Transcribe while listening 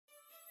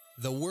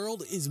The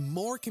world is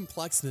more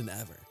complex than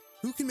ever.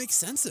 Who can make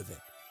sense of it?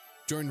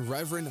 Join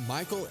Reverend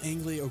Michael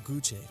Angley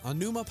Oguche on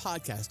Numa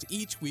Podcast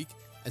each week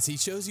as he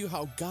shows you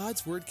how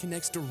God's Word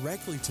connects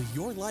directly to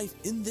your life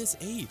in this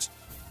age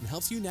and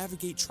helps you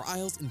navigate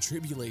trials and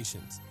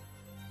tribulations.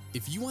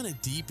 If you want to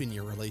deepen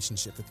your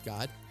relationship with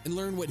God and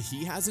learn what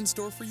He has in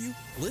store for you,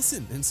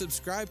 listen and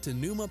subscribe to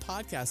Numa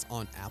Podcast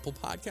on Apple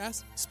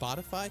Podcasts,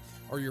 Spotify,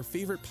 or your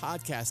favorite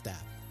podcast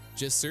app.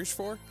 Just search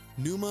for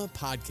Numa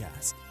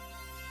Podcast.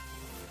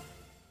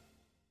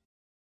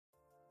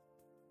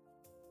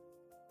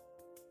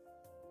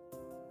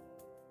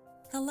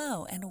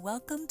 Hello and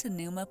welcome to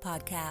Numa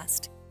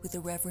Podcast with the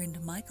Reverend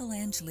Michael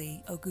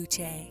Angley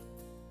Oguche,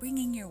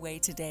 bringing your way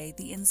today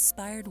the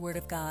inspired Word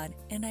of God,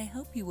 and I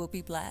hope you will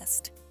be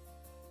blessed.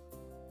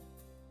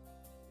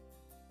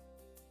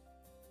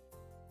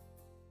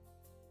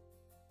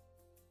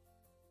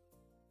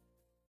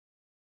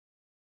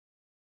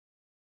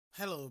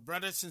 Hello,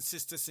 brothers and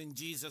sisters in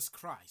Jesus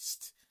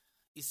Christ.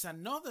 It's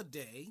another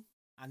day,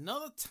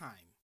 another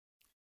time,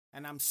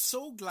 and I'm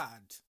so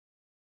glad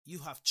you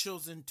have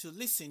chosen to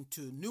listen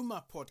to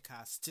Numa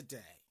Podcast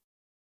today.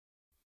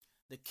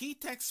 The key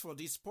text for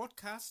this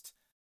podcast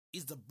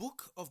is the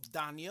book of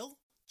Daniel,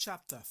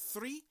 chapter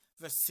 3,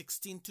 verse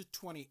 16 to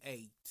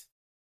 28.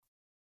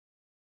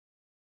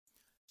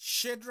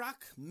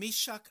 Shadrach,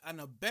 Meshach, and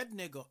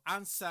Abednego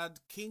answered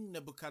King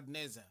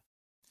Nebuchadnezzar,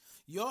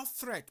 "Your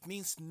threat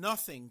means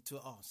nothing to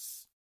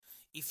us.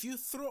 If you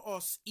throw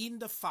us in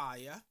the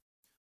fire,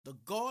 the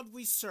God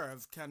we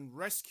serve can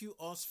rescue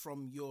us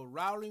from your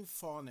roaring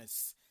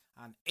furnace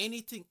and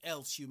anything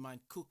else you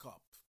might cook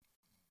up,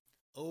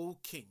 O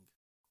king.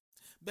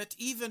 But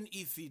even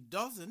if he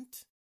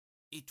doesn't,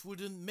 it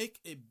wouldn't make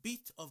a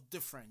bit of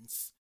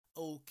difference,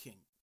 O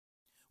king.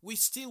 We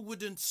still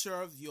wouldn't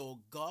serve your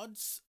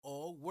gods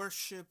or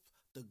worship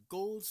the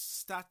gold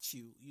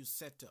statue you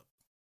set up."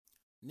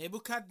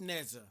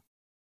 Nebuchadnezzar,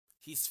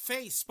 his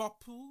face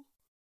purple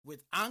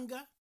with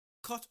anger,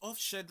 cut off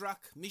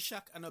Shadrach,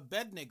 Meshach, and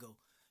Abednego.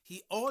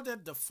 He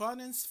ordered the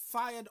furnace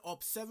fired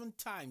up 7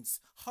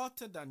 times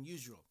hotter than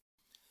usual.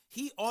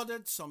 He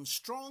ordered some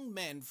strong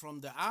men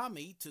from the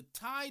army to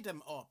tie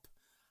them up,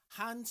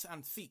 hands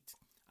and feet,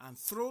 and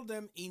throw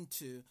them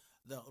into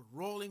the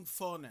rolling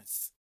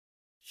furnace.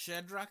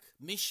 Shadrach,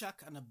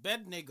 Meshach, and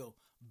Abednego,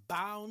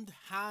 bound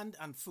hand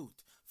and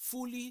foot,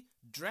 fully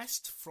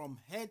dressed from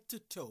head to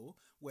toe,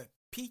 were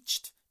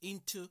pitched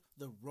into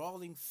the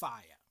rolling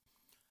fire.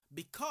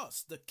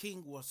 Because the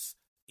king was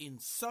in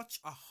such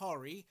a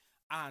hurry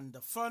and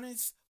the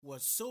furnace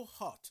was so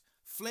hot,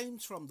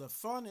 flames from the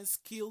furnace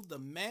killed the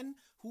men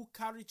who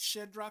carried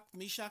Shadrach,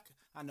 Meshach,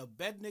 and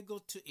Abednego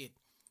to it,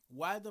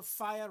 while the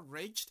fire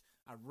raged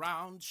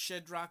around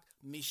Shadrach,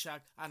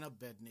 Meshach, and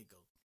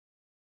Abednego.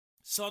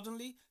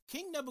 Suddenly,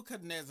 King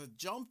Nebuchadnezzar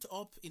jumped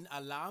up in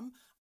alarm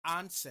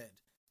and said,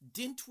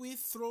 "Didn't we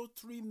throw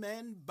 3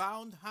 men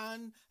bound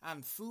hand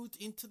and foot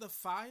into the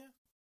fire?"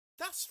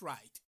 "That's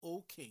right,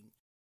 O king,"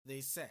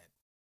 they said.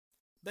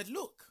 "But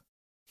look,"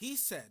 he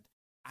said,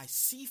 "I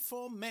see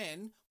 4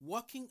 men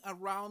walking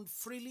around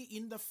freely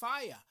in the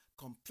fire,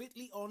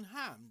 completely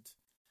unharmed,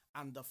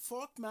 and the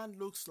 4th man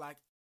looks like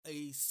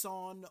a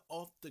son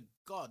of the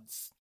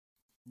gods."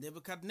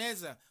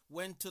 Nebuchadnezzar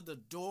went to the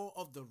door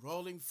of the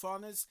rolling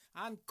furnace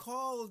and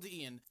called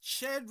in,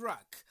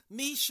 "Shadrach,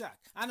 Meshach,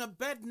 and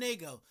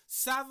Abednego,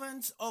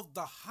 servants of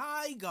the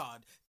high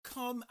God,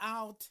 come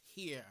out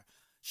here."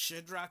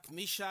 Shadrach,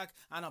 Meshach,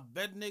 and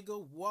Abednego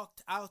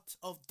walked out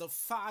of the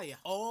fire.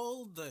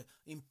 All the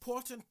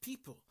important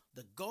people,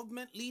 the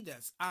government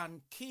leaders,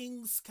 and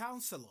king's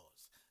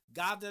counselors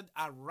gathered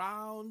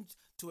around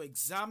to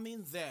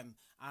examine them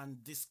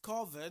and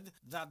discovered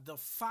that the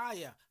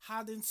fire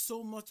hadn't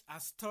so much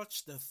as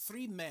touched the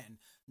 3 men,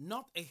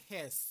 not a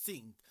hair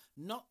singed,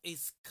 not a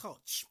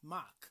scorch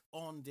mark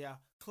on their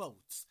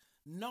clothes,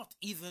 not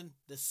even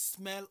the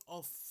smell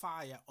of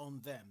fire on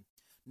them.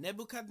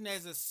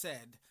 Nebuchadnezzar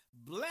said,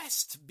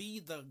 "Blessed be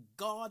the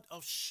God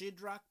of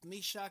Shadrach,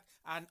 Meshach,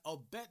 and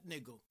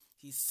Abednego.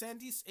 He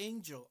sent his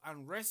angel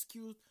and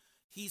rescued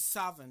his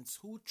servants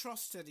who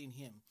trusted in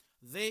him.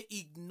 They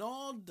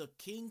ignored the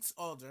king's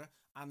order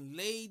and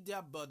laid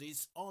their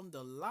bodies on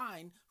the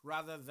line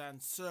rather than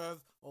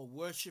serve or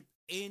worship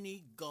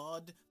any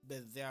god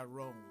but their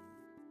own."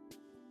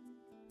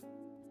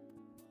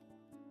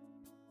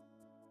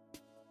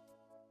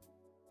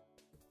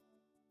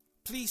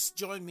 Please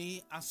join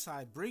me as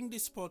I bring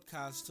this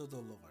podcast to the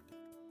Lord.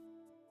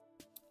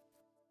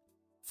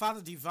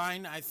 Father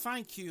Divine, I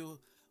thank you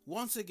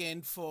once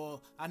again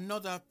for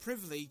another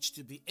privilege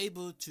to be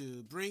able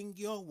to bring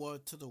your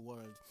word to the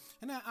world.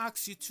 And I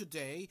ask you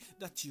today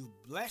that you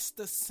bless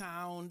the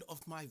sound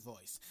of my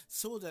voice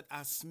so that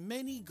as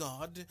many,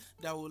 God,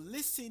 that will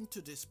listen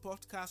to this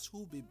podcast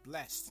will be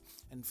blessed.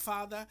 And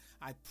Father,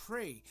 I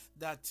pray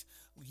that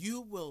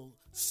you will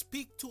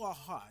speak to our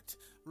heart.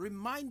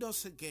 Remind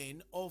us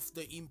again of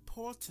the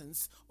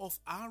importance of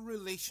our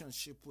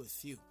relationship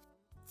with you.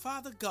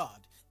 Father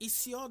God,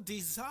 it's your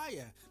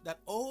desire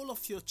that all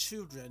of your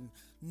children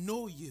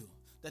know you,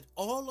 that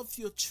all of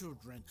your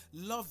children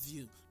love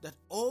you, that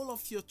all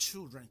of your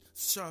children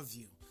serve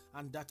you,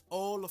 and that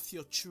all of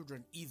your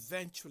children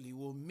eventually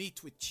will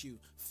meet with you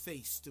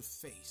face to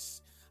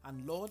face.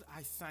 And Lord,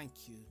 I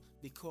thank you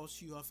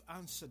because you have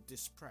answered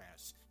these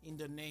prayers in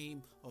the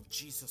name of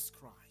Jesus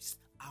Christ,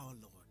 our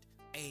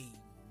Lord.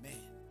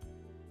 Amen.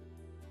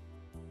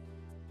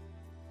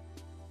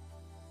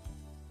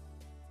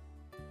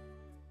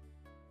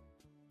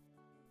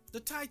 The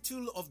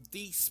title of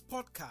this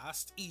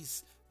podcast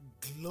is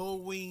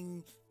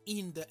Glowing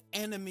in the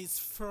Enemy's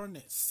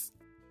Furnace.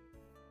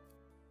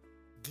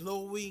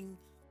 Glowing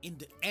in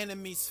the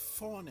Enemy's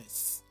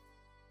Furnace.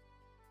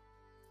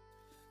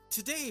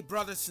 Today,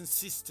 brothers and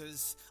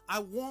sisters, I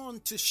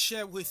want to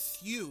share with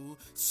you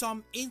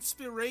some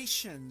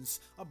inspirations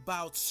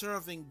about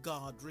serving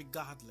God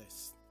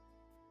regardless.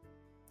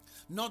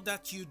 Not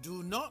that you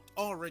do not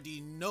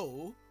already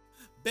know,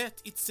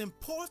 but it's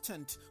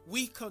important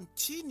we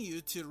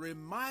continue to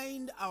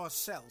remind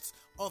ourselves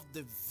of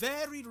the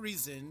very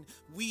reason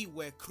we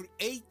were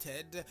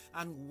created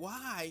and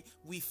why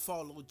we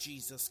follow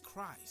Jesus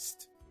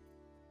Christ.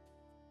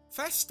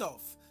 First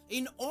off,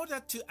 in order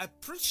to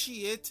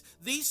appreciate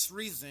this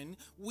reason,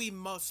 we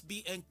must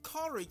be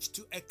encouraged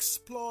to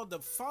explore the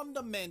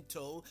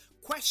fundamental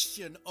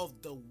question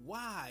of the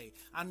why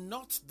and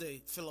not the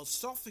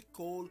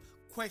philosophical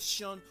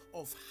question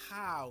of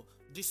how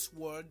this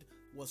world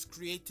was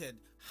created,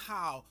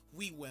 how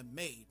we were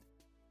made,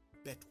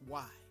 but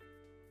why.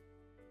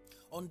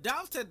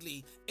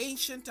 Undoubtedly,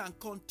 ancient and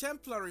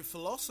contemporary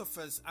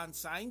philosophers and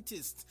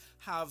scientists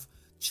have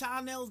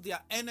channeled their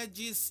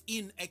energies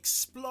in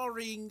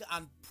exploring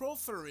and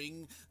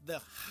proffering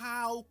the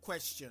how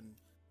question,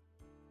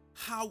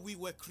 how we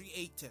were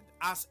created,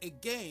 as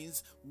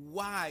against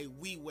why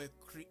we were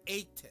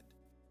created.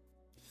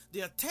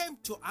 The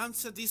attempt to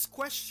answer this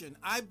question,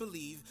 I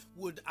believe,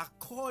 would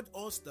accord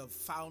us the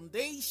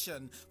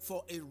foundation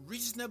for a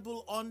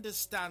reasonable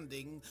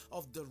understanding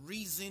of the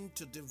reason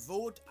to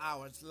devote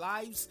our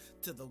lives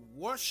to the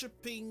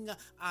worshiping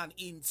and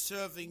in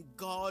serving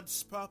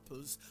God's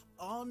purpose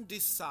on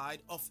this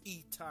side of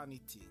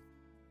eternity.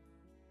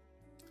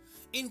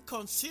 In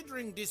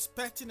considering this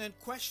pertinent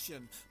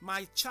question,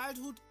 my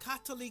childhood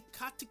Catholic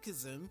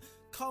catechism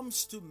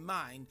comes to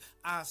mind.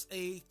 As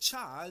a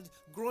child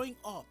growing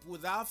up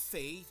without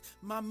faith,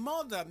 my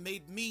mother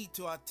made me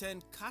to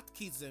attend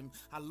catechism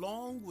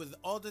along with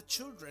other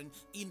children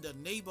in the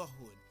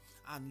neighborhood.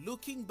 And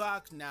looking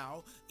back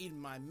now in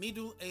my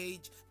middle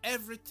age,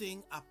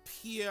 everything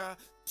appeared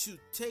to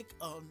take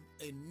on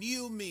a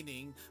new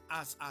meaning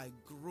as I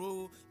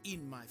grow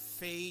in my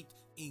faith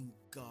in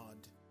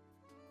God.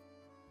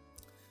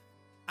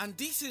 And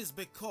this is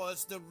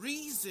because the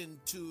reason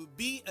to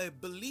be a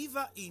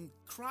believer in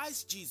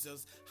Christ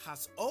Jesus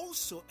has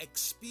also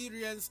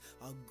experienced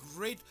a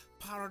great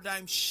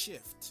paradigm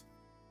shift.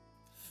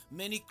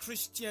 Many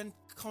Christian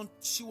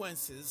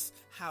consciences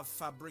have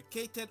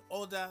fabricated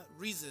other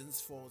reasons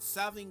for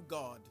serving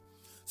God.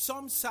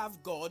 Some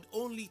serve God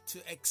only to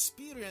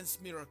experience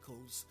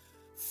miracles,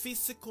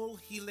 physical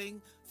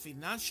healing,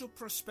 financial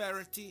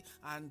prosperity,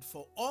 and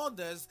for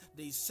others,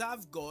 they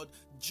serve God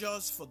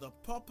just for the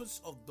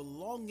purpose of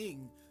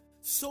belonging.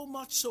 So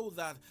much so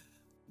that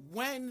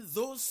when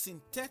those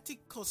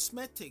synthetic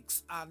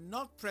cosmetics are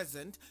not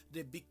present,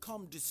 they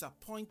become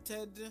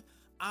disappointed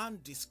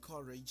and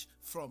discouraged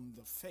from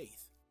the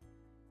faith.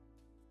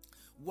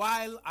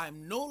 While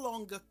I'm no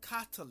longer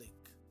Catholic,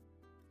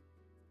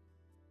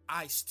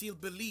 I still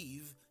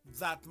believe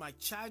that my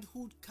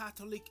childhood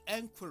Catholic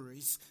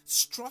inquiries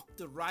struck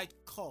the right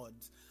chord,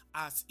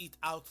 as it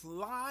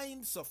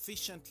outlined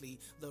sufficiently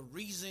the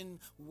reason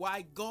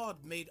why God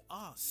made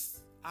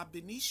us ab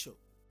initio.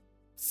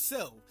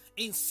 So,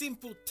 in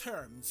simple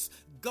terms,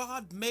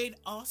 God made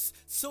us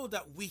so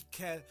that we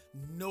can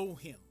know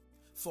Him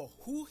for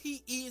who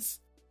He is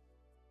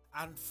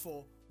and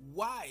for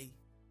why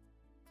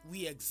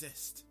we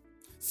exist.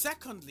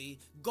 Secondly,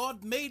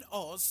 God made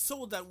us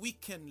so that we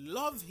can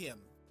love Him.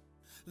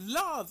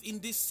 Love in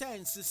this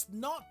sense is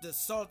not the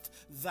sort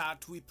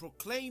that we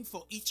proclaim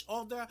for each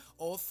other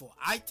or for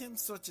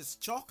items such as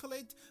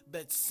chocolate,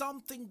 but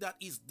something that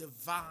is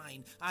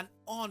divine and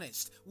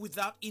honest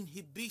without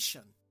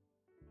inhibition.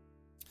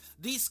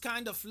 This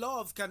kind of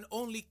love can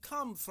only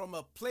come from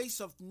a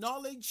place of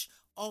knowledge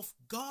of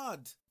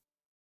God.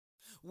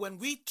 When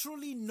we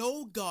truly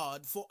know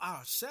God for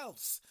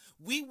ourselves,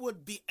 we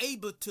would be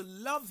able to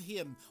love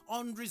Him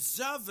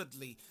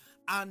unreservedly,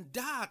 and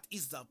that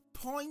is the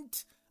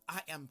point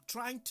I am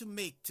trying to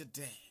make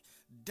today.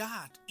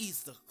 That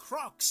is the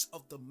crux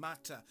of the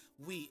matter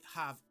we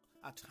have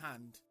at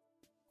hand.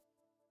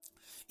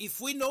 If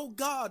we know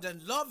God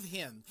and love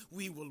Him,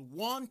 we will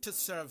want to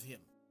serve Him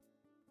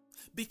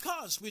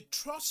because we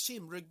trust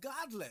Him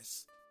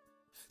regardless.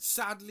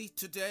 Sadly,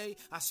 today,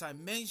 as I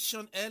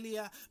mentioned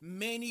earlier,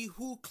 many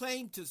who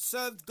claim to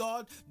serve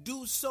God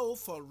do so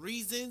for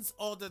reasons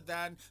other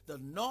than the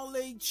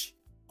knowledge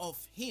of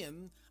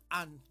Him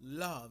and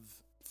love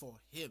for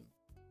Him.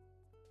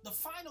 The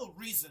final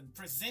reason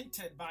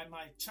presented by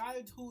my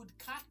childhood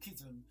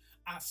catechism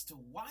as to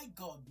why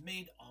God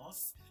made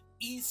us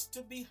is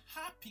to be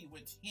happy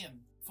with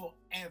Him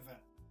forever.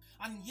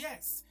 And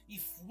yes,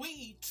 if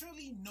we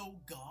truly know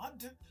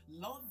God,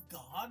 love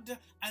God,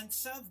 and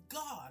serve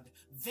God,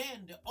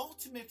 then the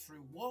ultimate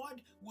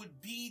reward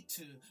would be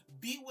to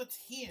be with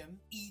Him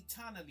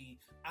eternally.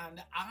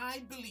 And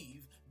I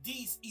believe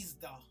this is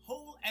the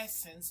whole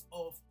essence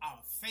of our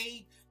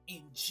faith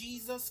in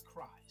Jesus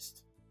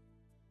Christ.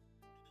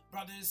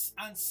 Brothers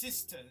and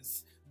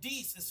sisters,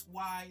 this is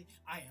why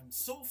I am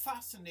so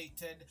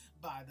fascinated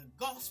by the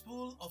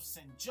Gospel of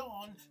St.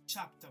 John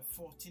chapter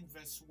 14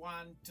 verse 1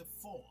 to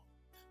 4,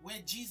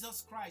 where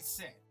Jesus Christ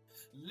said,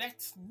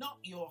 "Let not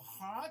your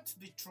heart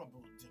be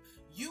troubled.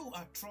 You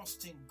are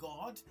trusting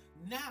God,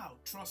 now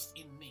trust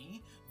in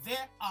me.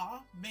 There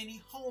are many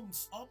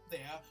homes up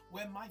there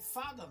where my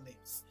Father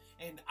lives,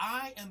 and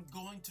I am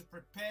going to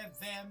prepare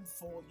them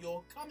for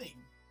your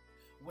coming.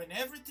 When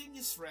everything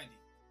is ready,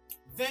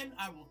 then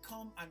I will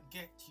come and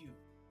get you,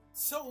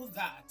 so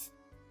that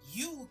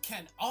you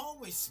can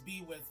always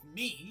be with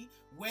me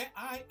where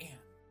I am.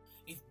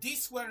 If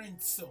this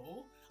weren't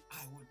so,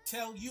 I would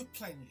tell you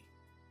plainly."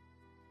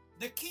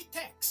 The key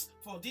text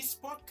for this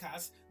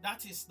podcast,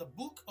 that is the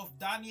book of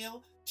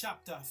Daniel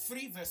chapter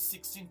 3 verse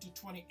 16 to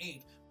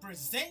 28,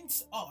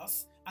 presents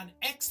us an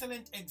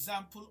excellent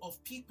example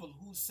of people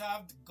who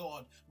served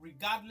God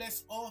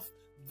regardless of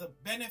the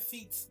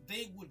benefits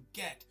they would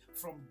get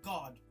from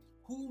God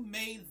who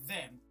made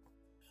them.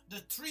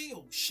 The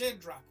trio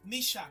Shadrach,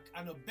 Meshach,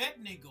 and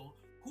Abednego,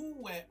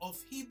 who were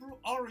of Hebrew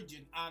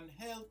origin and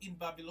held in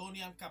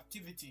Babylonian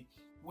captivity,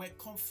 were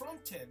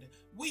confronted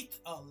with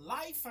a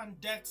life and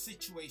death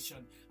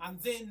situation, and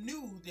they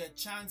knew their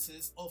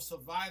chances of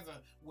survival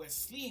were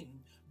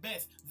slim,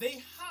 but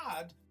they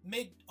had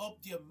made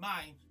up their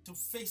mind to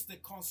face the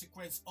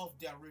consequence of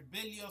their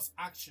rebellious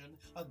action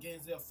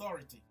against the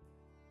authority.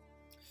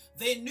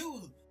 They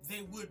knew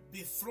they would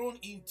be thrown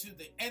into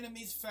the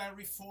enemy's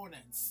fiery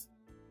furnace,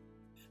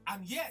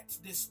 and yet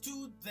they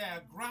stood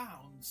their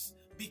grounds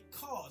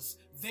because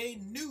they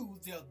knew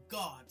their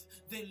God,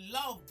 they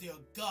loved their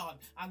God,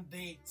 and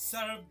they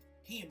served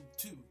Him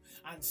too,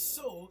 and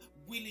so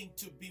willing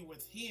to be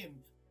with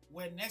Him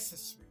when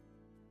necessary.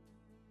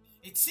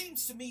 It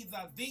seems to me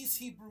that these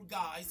Hebrew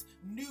guys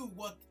knew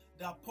what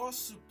the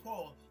Apostle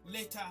Paul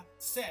later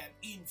said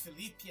in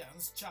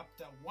Philippians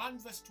chapter 1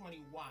 verse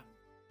 21.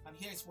 And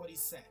here's what he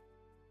said: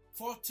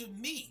 "For to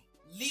me,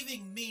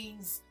 living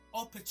means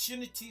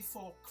opportunity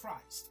for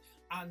Christ,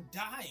 and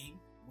dying,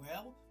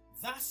 well,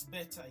 that's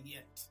better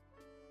yet."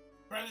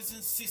 Brothers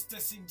and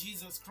sisters in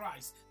Jesus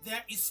Christ,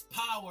 there is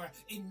power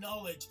in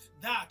knowledge.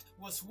 That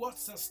was what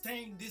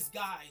sustained these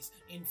guys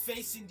in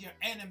facing their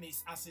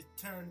enemies, as it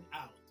turned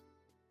out.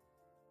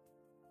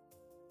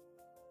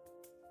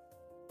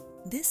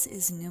 This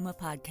is Numa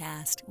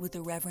Podcast with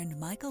the Reverend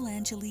Michael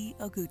Angeli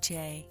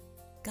Oguche.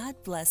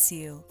 God bless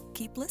you.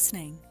 Keep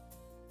listening.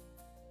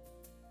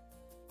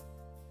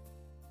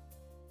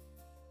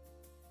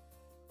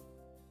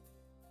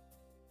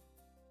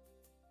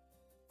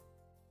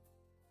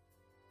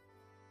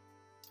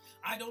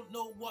 I don't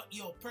know what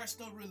your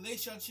personal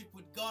relationship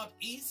with God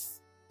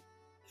is.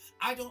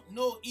 I don't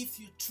know if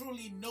you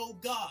truly know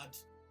God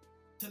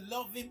to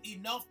love Him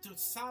enough to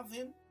serve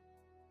Him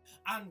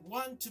and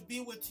want to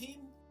be with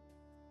Him.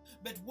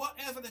 But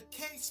whatever the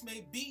case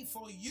may be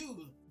for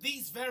you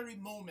this very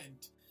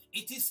moment,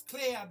 it is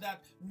clear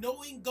that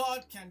knowing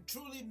God can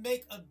truly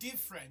make a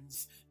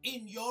difference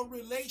in your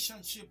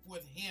relationship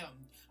with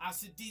Him,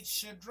 as it did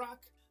Shadrach,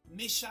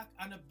 Meshach,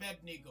 and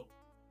Abednego.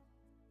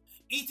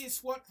 It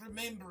is worth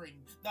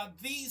remembering that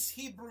these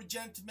Hebrew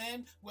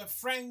gentlemen were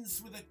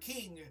friends with the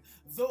king.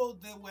 Though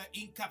they were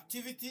in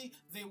captivity,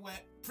 they were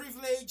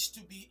privileged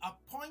to be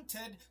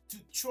appointed to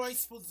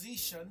choice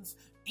positions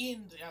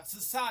in their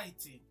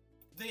society.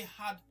 They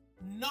had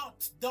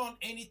not done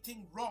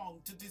anything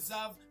wrong to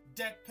deserve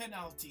death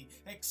penalty,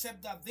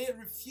 except that they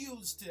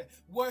refused to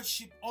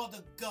worship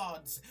other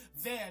gods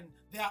than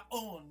their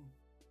own.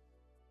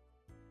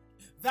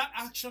 That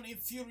action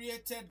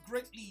infuriated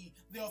greatly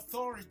the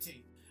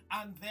authority,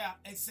 and their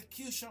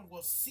execution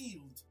was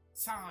sealed,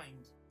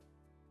 signed.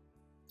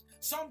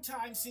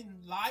 Sometimes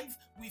in life,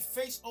 we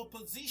face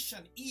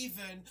opposition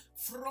even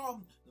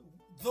from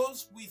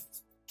those we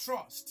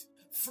trust,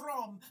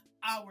 from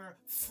our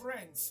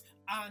friends,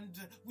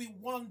 and we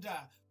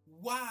wonder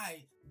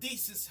why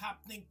this is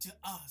happening to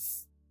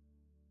us.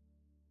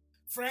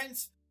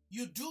 Friends,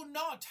 you do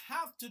not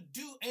have to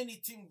do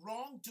anything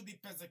wrong to be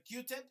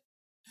persecuted.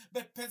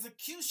 But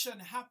persecution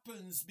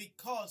happens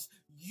because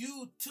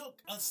you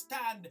took a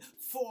stand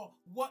for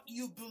what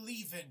you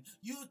believe in.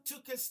 You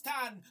took a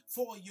stand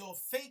for your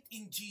faith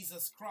in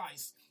Jesus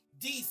Christ.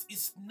 This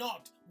is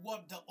not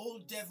what the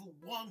old devil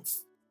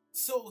wants,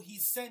 so he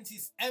sent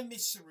his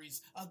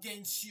emissaries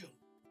against you.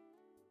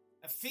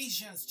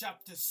 Ephesians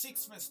chapter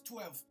 6 verse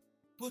 12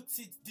 puts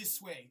it this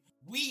way: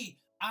 "We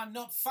are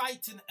not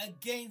fighting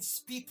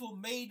against people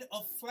made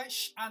of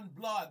flesh and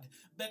blood,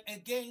 but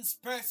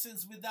against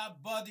persons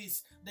without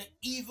bodies, the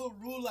evil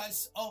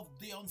rulers of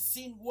the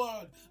unseen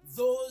world,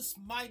 those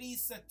mighty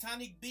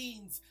satanic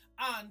beings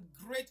and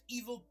great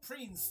evil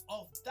prince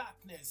of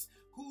darkness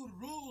who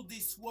rule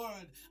this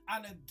world,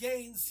 and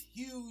against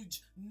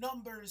huge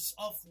numbers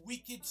of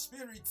wicked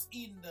spirits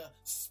in the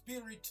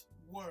spirit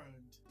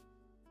world.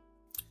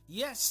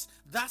 Yes,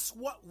 that's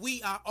what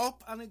we are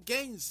up and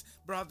against,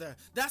 brother.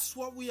 That's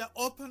what we are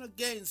up and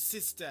against,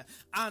 sister.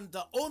 And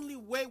the only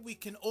way we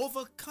can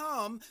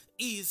overcome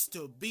is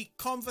to be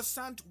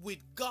conversant with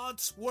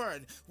God's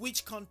word,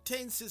 which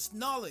contains his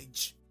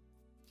knowledge.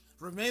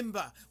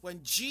 Remember,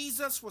 when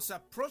Jesus was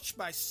approached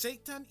by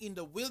Satan in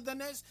the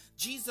wilderness,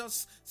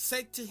 Jesus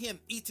said to him,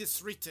 "It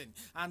is written."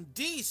 And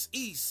this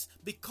is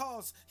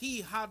because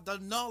he had the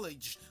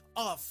knowledge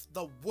of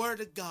the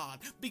Word of God,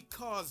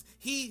 because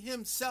he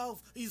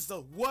himself is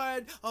the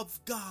Word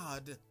of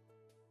God.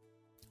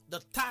 The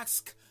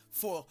task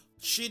for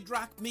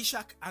Shadrach,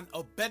 Meshach, and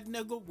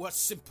Abednego was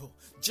simple.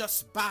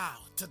 Just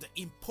bow to the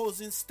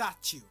imposing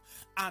statue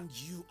and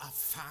you are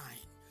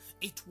fine.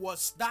 It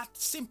was that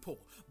simple,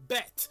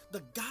 but the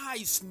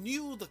guys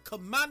knew the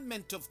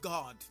commandment of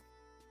God.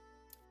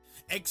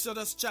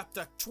 Exodus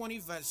chapter 20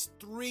 verse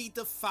 3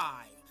 to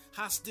 5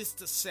 has this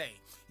to say: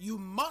 "You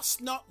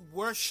must not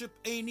worship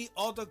any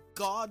other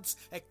gods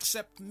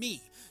except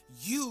me.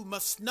 You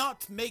must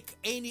not make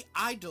any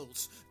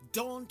idols.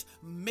 Don't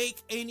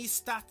make any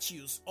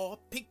statues or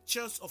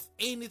pictures of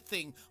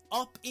anything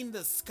up in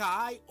the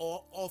sky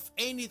or of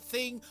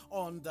anything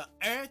on the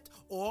earth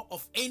or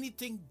of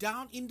anything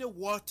down in the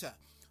water.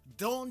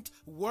 Don't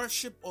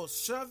worship or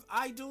serve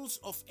idols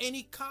of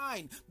any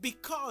kind,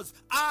 because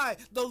I,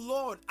 the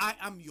Lord, I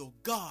am your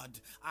God.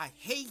 I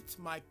hate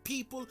my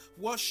people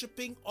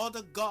worshiping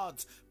other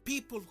gods.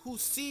 People who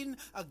sin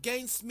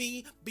against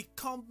me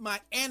become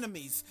my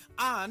enemies,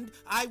 and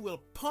I will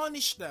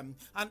punish them,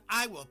 and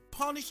I will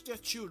punish their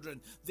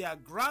children, their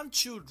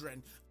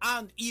grandchildren,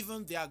 and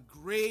even their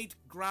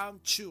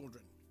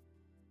great-grandchildren."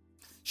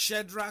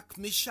 Shadrach,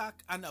 Meshach,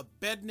 and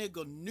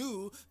Abednego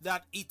knew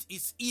that it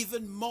is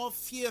even more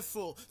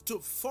fearful to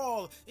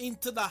fall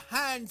into the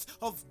hands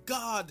of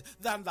God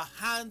than the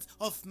hands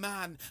of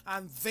man.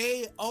 And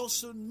they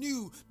also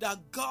knew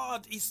that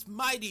God is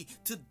mighty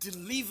to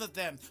deliver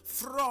them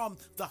from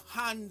the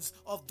hands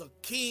of the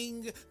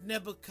king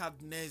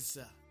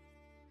Nebuchadnezzar.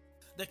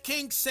 The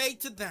king said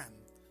to them,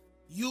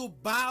 "You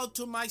bow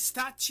to my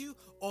statue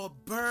or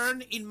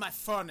burn in my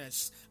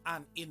furnace."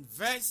 And in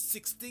verse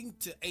 16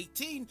 to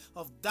 18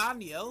 of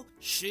Daniel,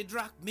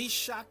 Shadrach,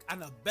 Meshach,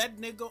 and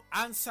Abednego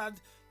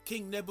answered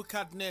King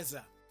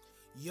Nebuchadnezzar,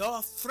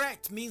 "Your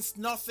threat means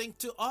nothing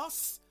to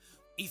us.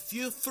 If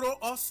you throw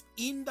us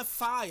in the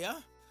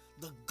fire,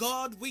 the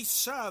God we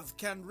serve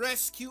can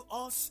rescue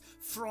us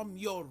from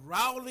your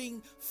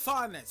roaring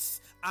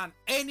furnace and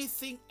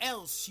anything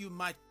else you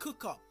might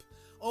cook up,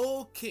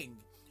 O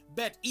king.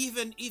 But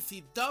even if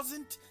he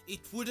doesn't,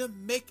 it wouldn't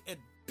make a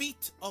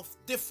bit of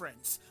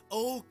difference,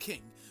 O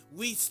king.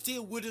 We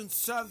still wouldn't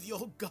serve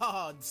your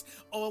gods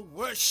or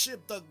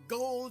worship the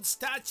gold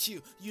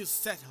statue you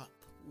set up."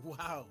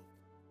 Wow.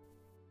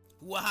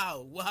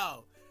 Wow,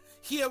 wow.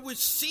 Here we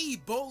see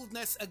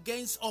boldness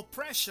against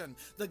oppression.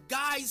 The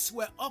guys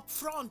were up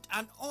front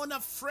and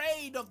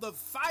unafraid of the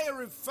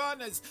fiery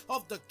furnace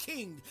of the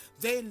king.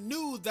 They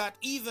knew that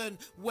even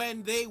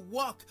when they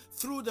walk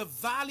through the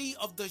valley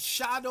of the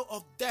shadow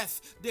of death,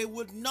 they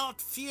would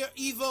not fear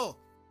evil.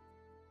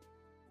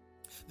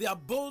 Their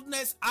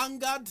boldness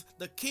angered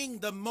the king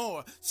the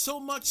more, so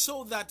much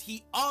so that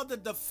he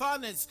ordered the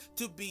furnace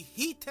to be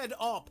heated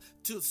up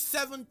to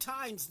 7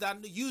 times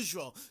than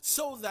usual,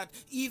 so that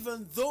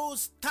even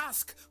those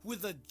tasked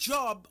with the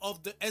job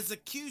of the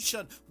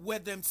execution were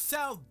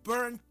themselves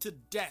burned to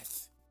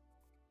death.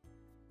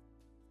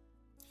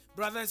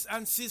 Brothers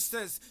and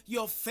sisters,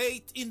 your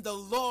faith in the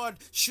Lord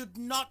should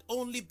not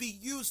only be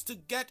used to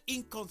get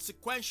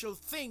inconsequential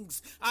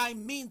things, I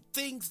mean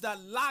things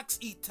that lacks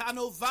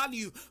eternal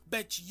value,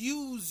 but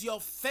use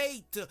your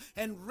faith to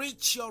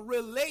enrich your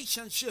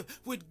relationship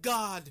with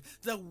God,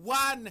 the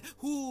one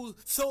who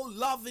so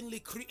lovingly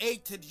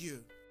created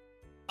you.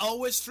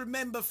 Always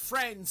remember,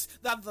 friends,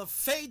 that the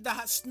faith that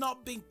has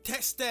not been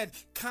tested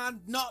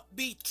cannot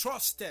be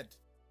trusted.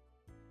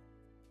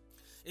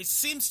 It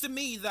seems to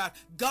me that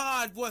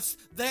God was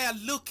there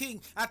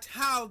looking at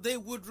how they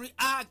would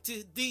react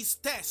to these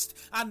tests,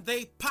 and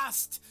they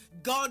passed.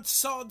 God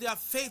saw their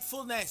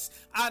faithfulness,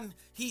 and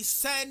he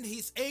sent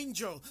his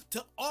angel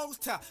to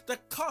alter the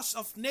course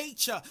of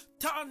nature,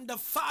 turn the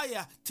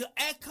fire to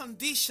air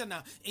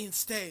conditioner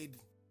instead.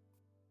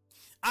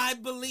 I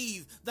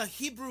believe the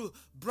Hebrew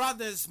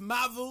brothers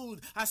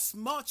marveled as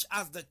much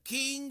as the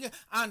king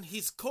and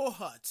his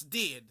cohorts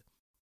did.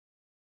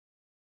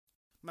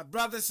 My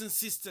brothers and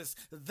sisters,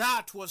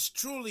 that was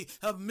truly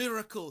a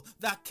miracle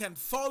that can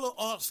follow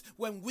us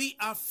when we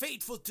are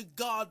faithful to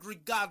God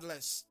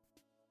regardless.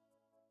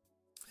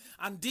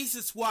 And this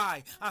is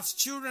why, as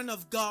children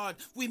of God,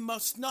 we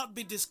must not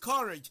be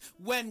discouraged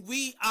when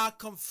we are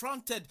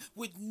confronted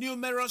with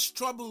numerous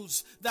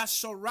troubles that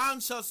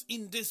surrounds us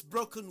in this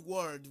broken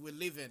world we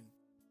live in.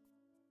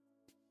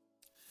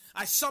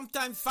 I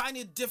sometimes find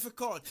it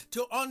difficult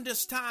to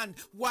understand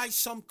why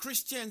some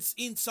Christians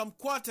in some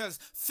quarters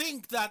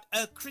think that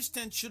a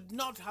Christian should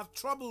not have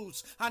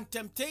troubles and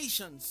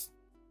temptations.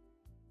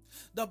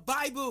 The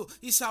Bible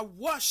is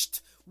awash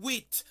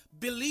with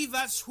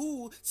believers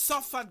who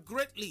suffered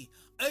greatly.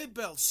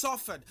 Abel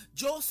suffered,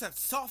 Joseph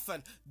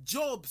suffered,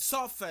 Job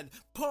suffered,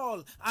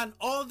 Paul and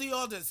all the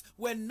others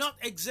were not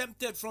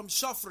exempted from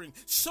suffering.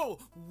 So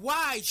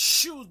why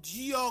should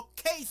your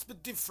case be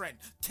different?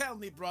 Tell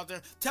me,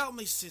 brother, tell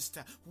me,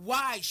 sister,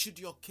 why should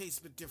your case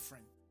be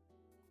different?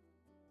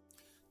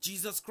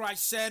 Jesus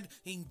Christ said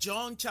in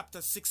John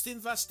chapter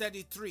 16 verse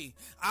 33,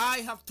 I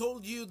have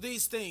told you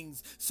these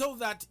things so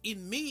that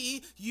in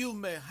me you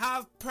may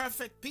have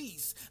perfect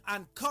peace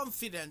and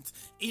confidence.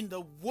 In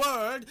the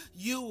world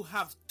you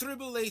have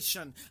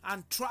tribulation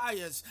and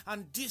trials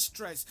and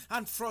distress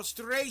and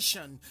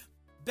frustration.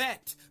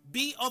 But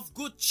be of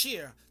good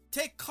cheer.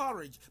 Take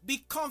courage,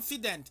 be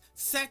confident,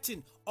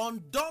 certain,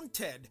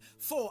 undaunted,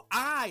 for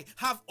I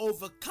have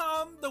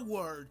overcome the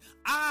world.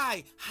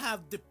 I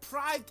have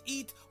deprived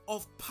it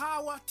of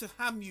power to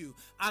harm you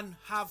and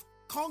have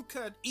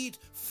conquered it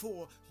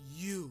for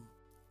you.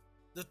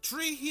 The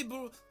three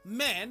Hebrew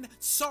men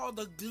saw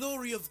the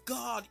glory of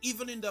God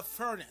even in the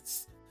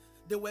furnace.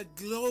 They were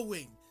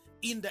glowing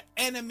in the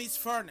enemy's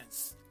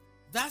furnace.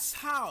 That's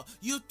how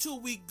you too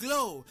will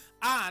glow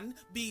and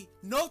be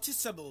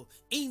noticeable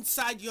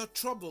inside your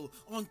trouble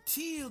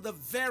until the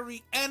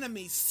very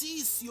enemy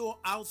sees you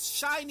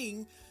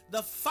outshining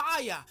the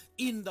fire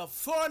in the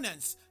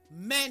furnace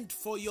meant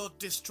for your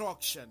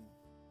destruction.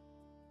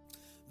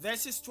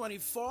 Verses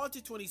 24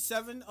 to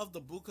 27 of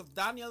the book of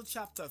Daniel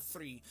chapter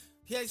 3.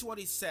 Here's what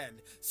he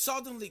said.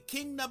 Suddenly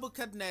King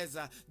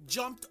Nebuchadnezzar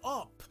jumped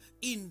up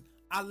in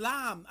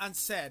alarm and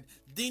said,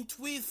 didn't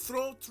we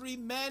throw 3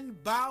 men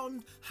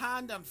bound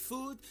hand and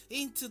foot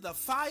into the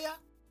fire?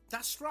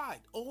 That's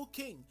right, O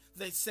king,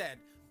 they said.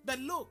 But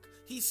look,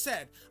 he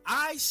said,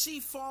 I see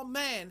 4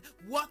 men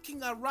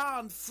walking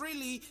around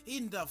freely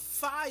in the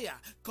fire,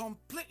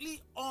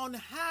 completely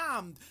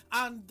unharmed,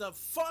 and the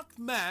 4th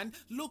man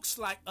looks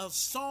like a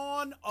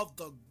son of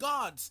the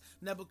gods.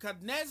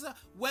 Nebuchadnezzar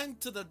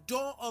went to the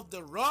door of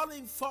the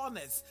roaring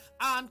furnace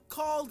and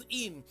called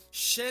in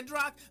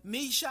Shadrach,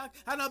 Meshach,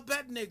 and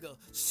Abednego,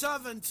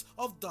 servants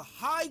of the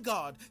high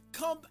God,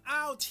 come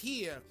out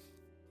here.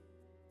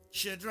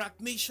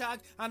 Shadrach, Meshach,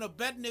 and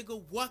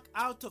Abednego walked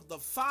out of the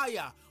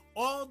fire.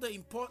 All the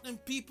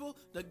important people,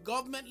 the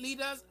government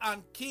leaders,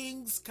 and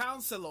king's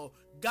counselor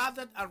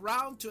gathered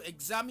around to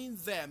examine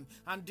them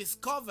and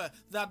discover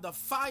that the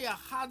fire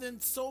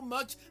hadn't so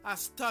much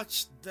as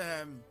touched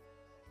them.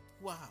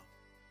 Wow.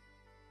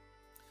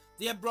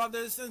 Dear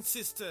brothers and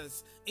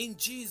sisters, in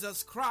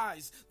Jesus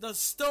Christ, the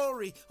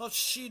story of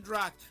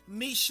Shadrach,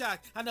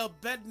 Meshach, and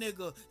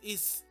Abednego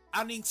is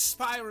an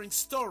inspiring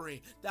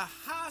story that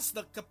has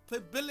the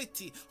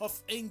capability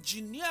of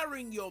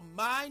engineering your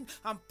mind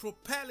and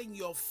propelling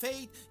your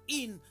faith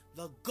in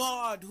the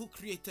God who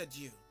created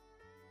you.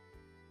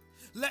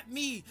 Let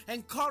me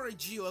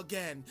encourage you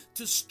again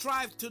to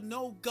strive to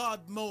know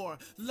God more,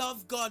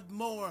 love God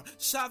more,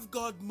 serve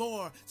God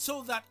more,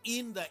 so that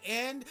in the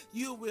end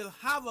you will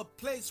have a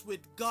place with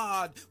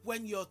God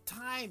when your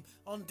time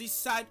on this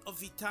side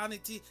of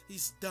eternity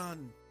is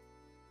done.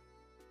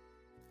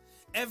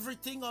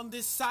 Everything on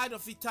this side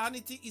of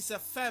eternity is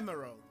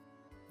ephemeral.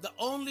 The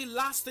only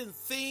lasting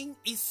thing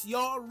is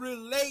your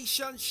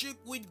relationship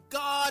with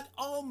God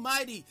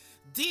Almighty.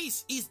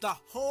 This is the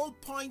whole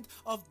point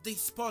of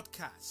this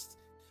podcast.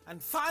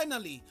 And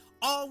finally,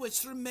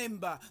 always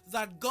remember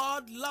that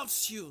God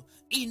loves you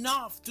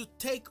enough to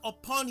take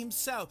upon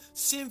himself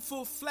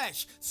sinful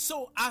flesh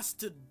so as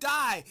to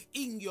die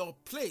in your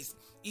place.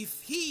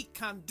 If he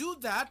can do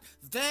that,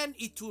 then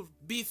it will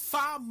be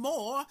far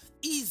more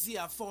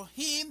easier for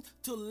him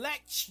to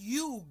let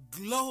you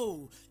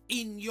glow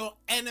in your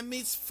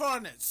enemy's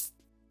furnace.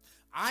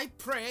 I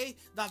pray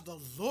that the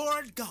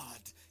Lord God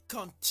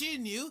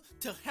continue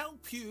to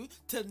help you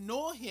to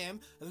know him,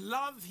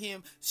 love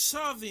him,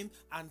 serve him,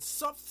 and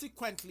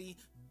subsequently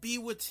be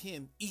with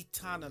him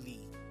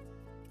eternally.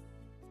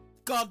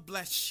 God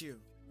bless you.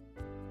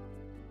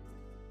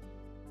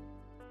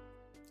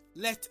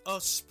 Let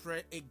us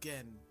pray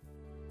again.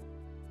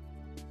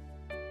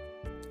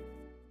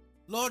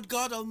 Lord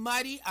God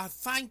Almighty, I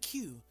thank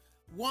you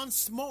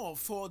once more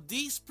for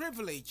this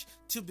privilege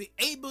to be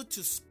able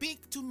to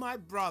speak to my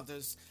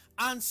brothers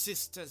and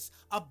sisters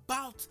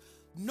about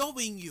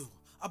knowing you,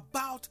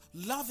 about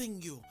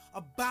loving you,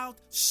 about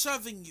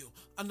serving you,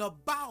 and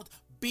about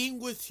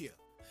being with you.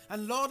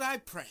 And Lord, I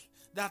pray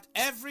that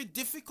every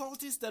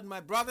difficulties that my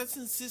brothers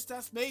and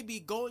sisters may be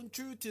going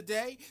through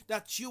today,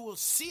 that you will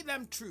see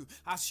them through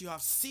as you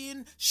have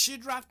seen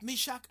Shadrach,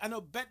 Meshach, and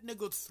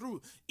Abednego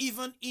through,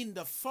 even in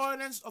the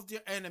furnace of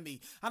their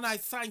enemy. And I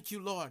thank you,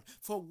 Lord,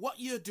 for what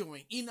you're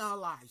doing in our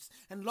lives.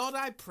 And Lord,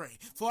 I pray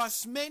for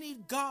as many,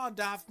 God,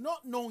 that have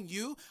not known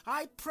you,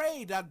 I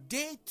pray that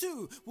they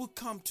too will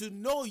come to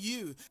know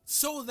you,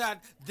 so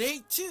that they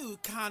too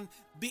can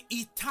be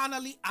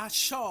eternally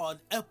assured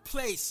a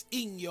place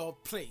in your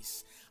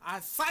place. I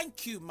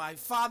thank you, my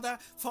Father,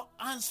 for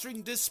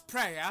answering this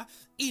prayer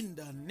in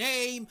the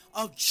name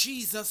of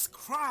Jesus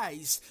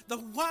Christ, the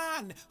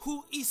one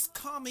who is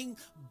coming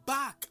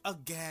back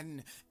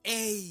again.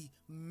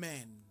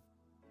 Amen.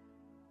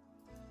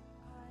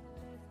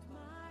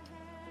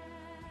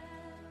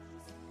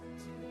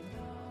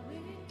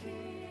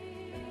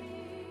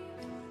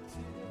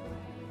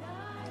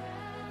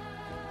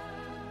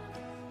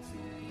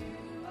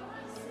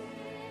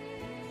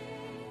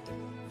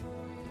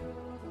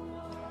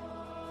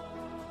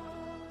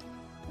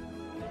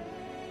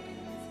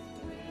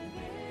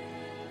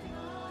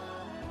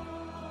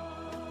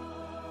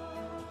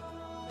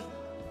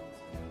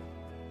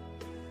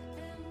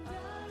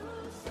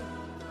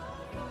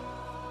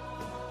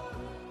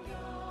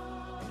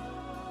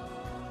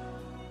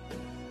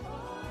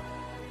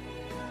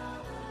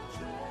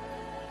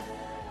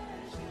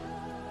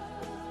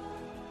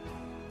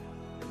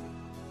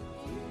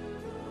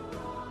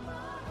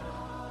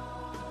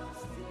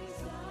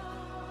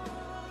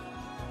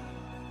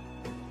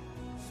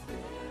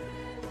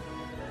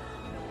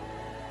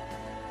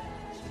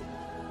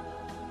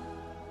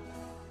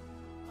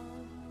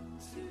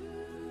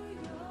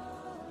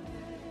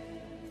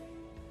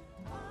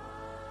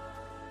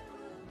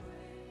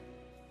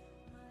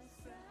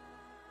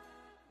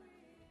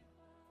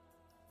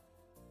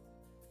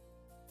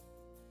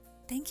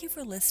 Thank you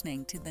for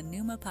listening to the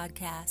Pneuma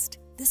Podcast.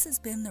 This has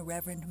been the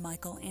Reverend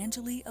Michael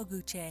Angeli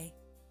Oguche.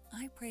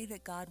 I pray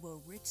that God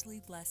will richly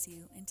bless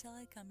you until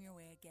I come your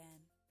way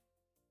again.